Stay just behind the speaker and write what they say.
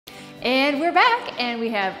And we're back and we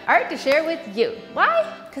have art to share with you.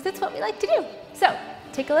 Why? Because it's what we like to do. So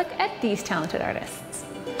take a look at these talented artists.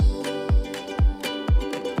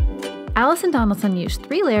 Alison Donaldson used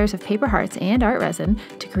 3 layers of paper hearts and art resin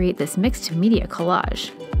to create this mixed media collage.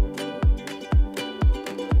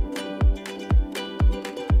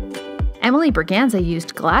 Emily Berganza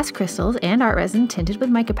used glass crystals and art resin tinted with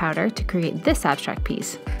mica powder to create this abstract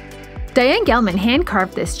piece. Diane Gelman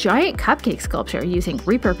hand-carved this giant cupcake sculpture using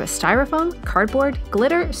repurposed styrofoam, cardboard,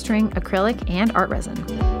 glitter, string, acrylic, and art resin.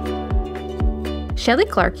 Shelley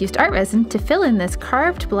Clark used art resin to fill in this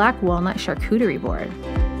carved black walnut charcuterie board.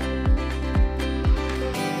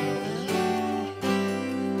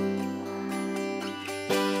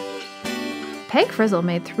 Frizzell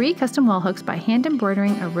made 3 custom wall hooks by hand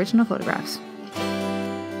embroidering original photographs.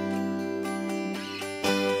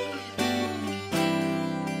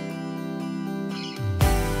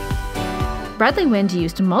 Bradley Wind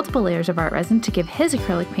used multiple layers of art resin to give his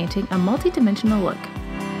acrylic painting a multi-dimensional look.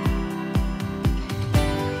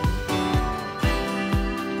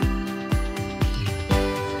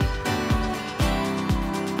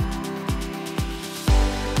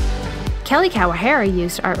 Kellie Kawahara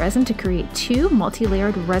used art resin to create 2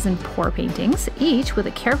 multi-layered resin pour paintings, each with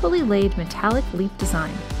a carefully laid metallic leaf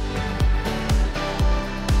design.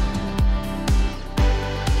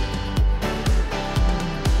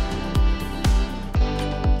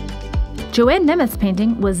 Joanne Nemeth's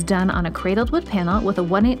painting was done on a cradled wood panel with a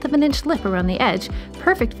 1/8 of an inch lip around the edge,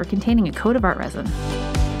 perfect for containing a coat of art resin.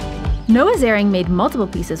 Nora Zaring made multiple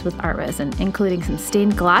pieces with art resin, including some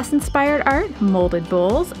stained glass inspired art, molded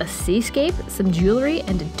bowls, a seascape, some jewelry,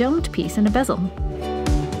 and a domed piece in a bezel.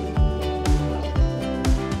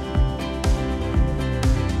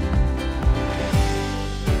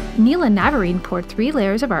 Nela Navarrine poured 3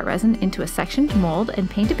 layers of art resin into a sectioned mold and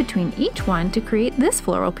painted between each one to create this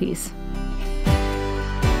floral piece.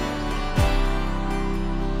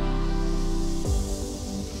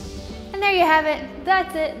 There you have it.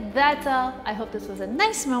 That's it. That's all. I hope this was a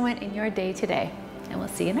nice moment in your day today, and we'll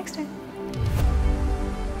see you next time.